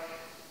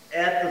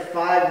at the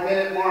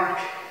 5-minute mark.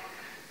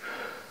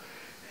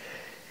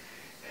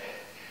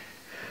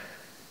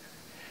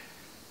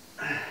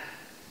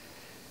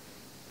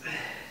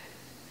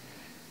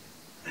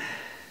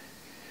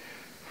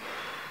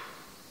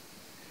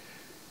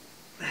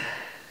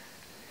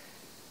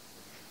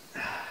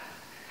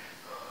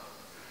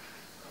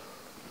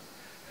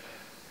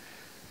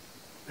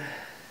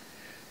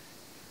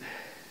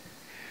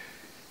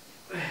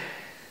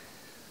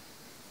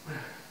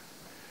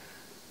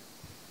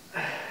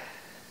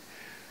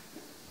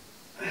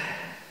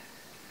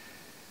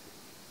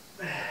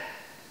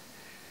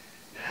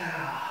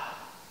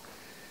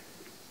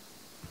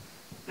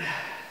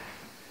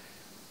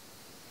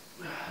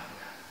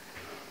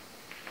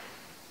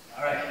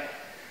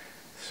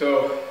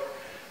 So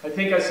I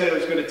think I said it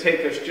was going to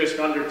take us just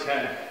under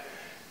 10.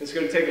 It's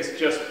going to take us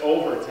just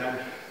over 10.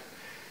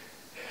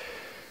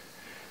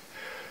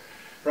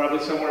 Probably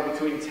somewhere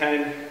between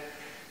 10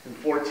 and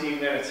 14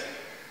 minutes.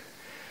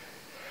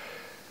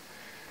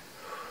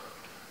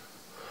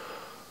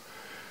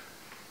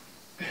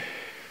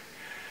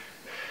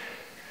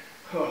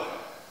 Oh.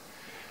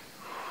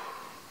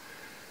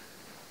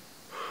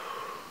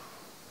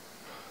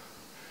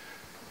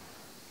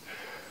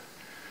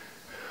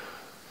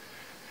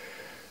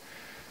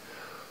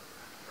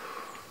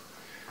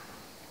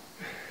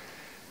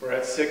 We're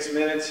at 6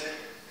 minutes.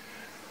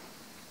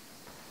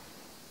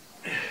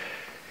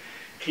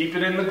 Keep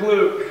it in the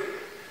glute.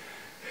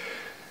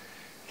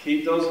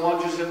 Keep those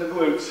lunges in the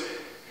glutes.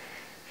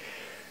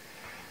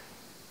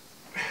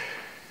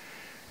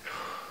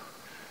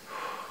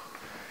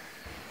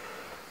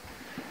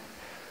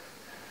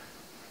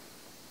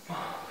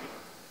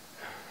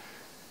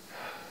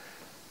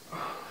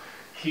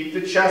 Keep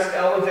the chest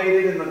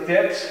elevated in the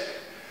dips.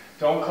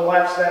 Don't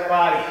collapse that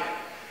body.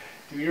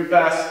 Do your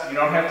best. You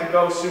don't have to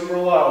go super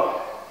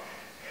low.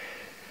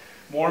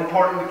 More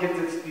important to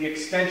get the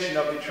extension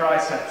of the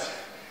triceps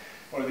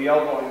or the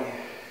elbow in.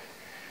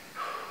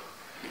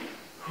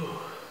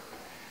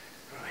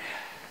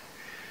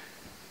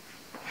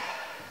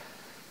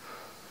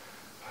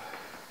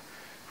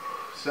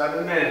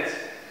 7 minutes.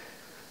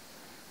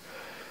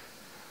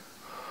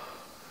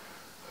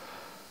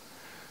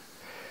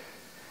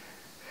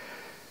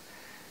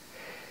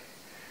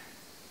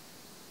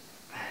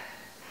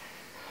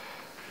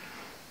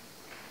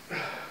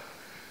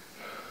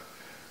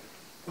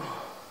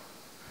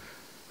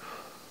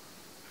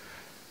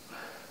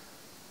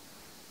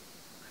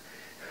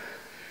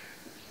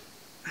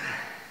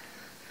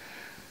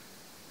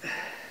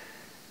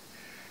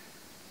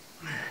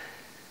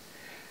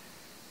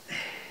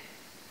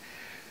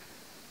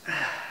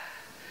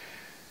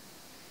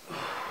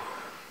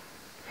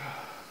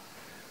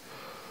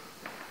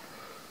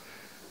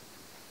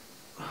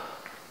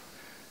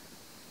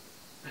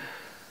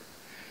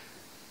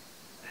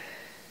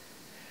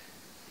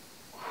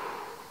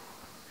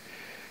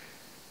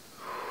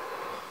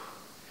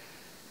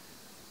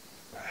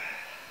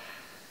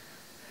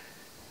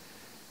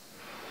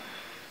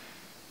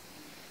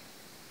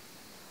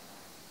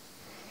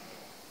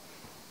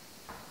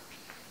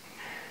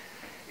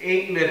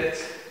 Eight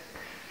minutes.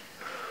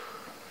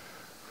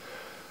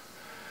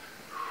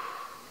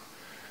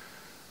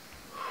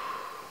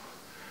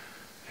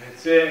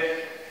 That's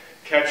it.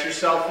 Catch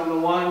yourself in the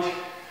lunge.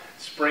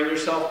 Spring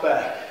yourself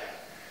back.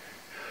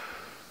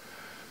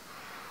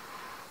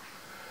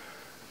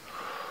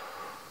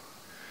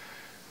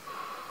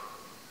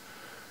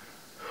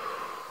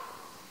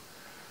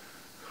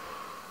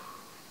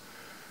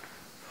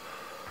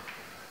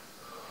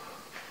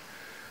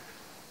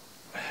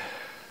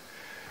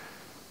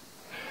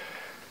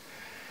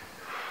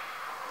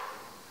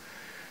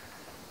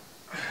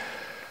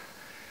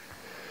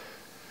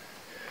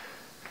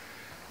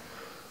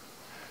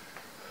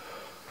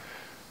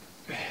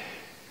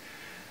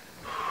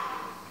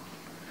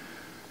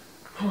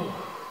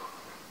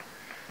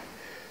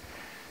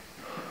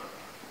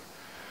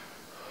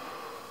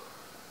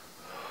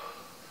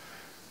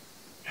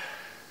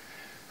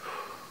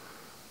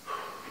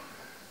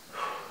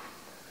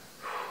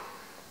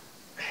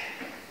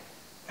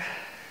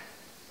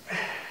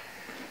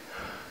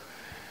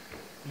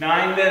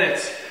 Nine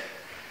minutes.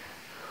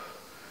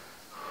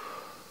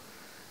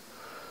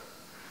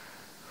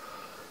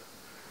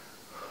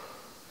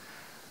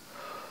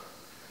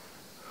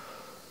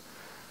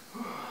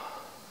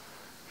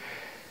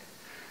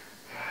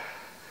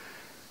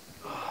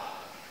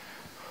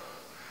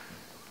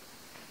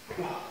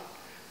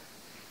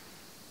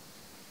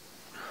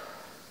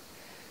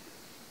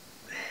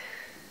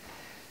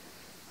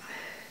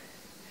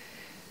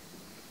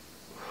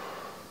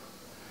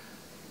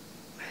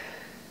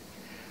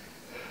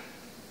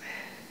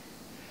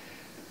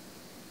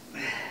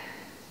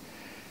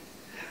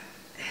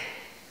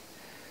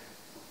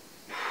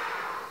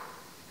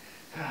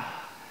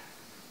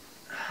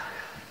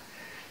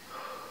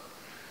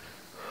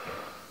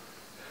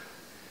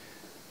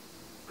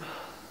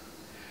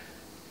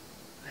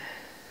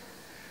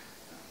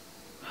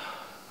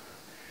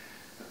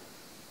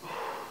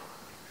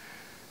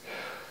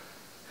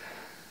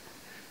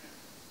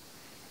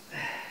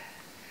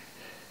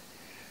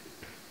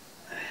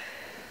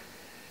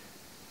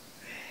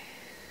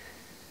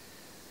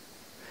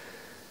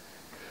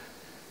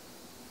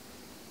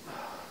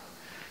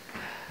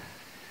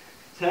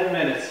 10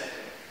 minutes.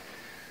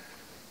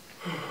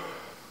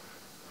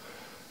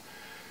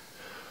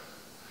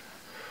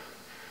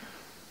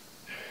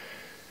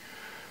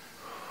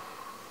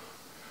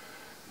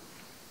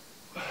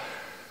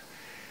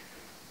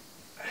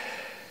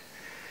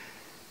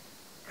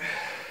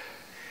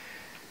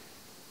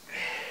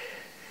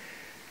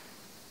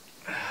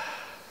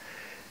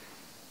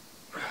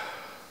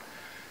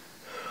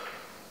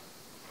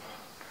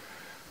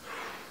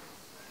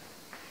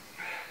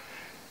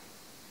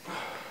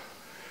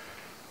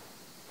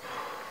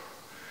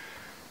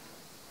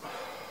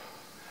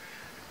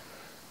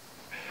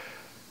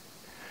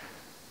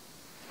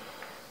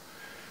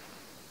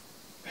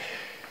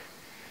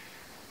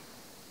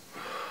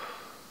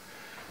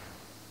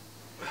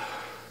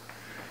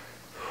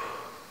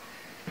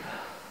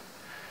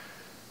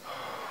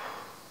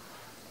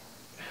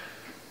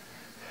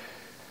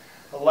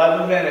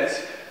 $11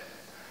 minutes.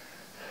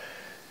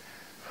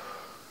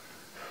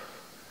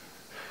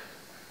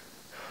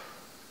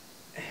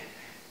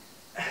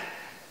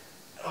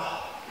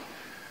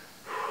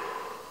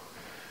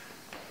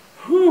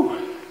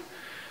 Whew.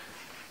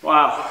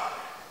 Wow.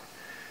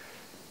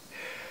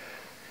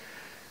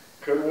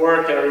 Good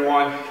work,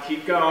 everyone.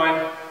 Keep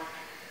going.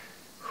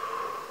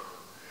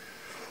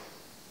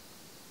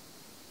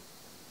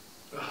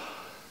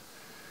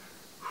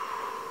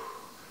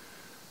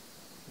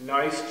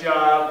 Nice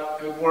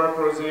job. Good work,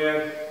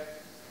 Roseanne.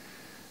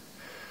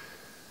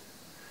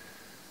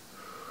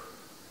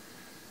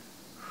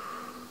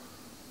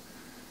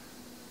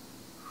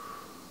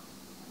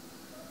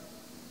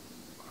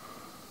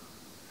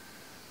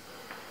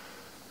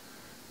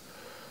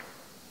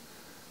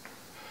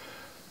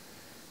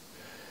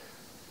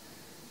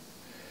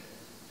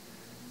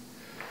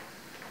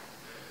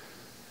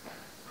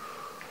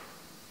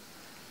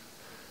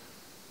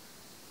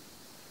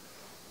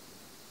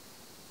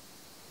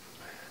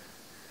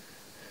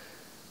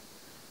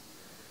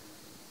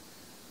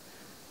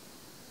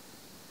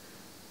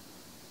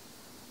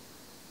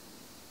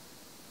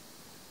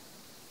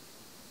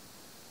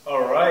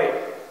 All right.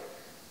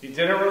 You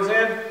did it,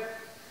 Roseanne?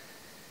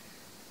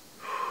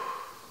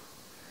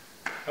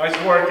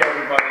 Nice work,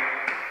 everybody.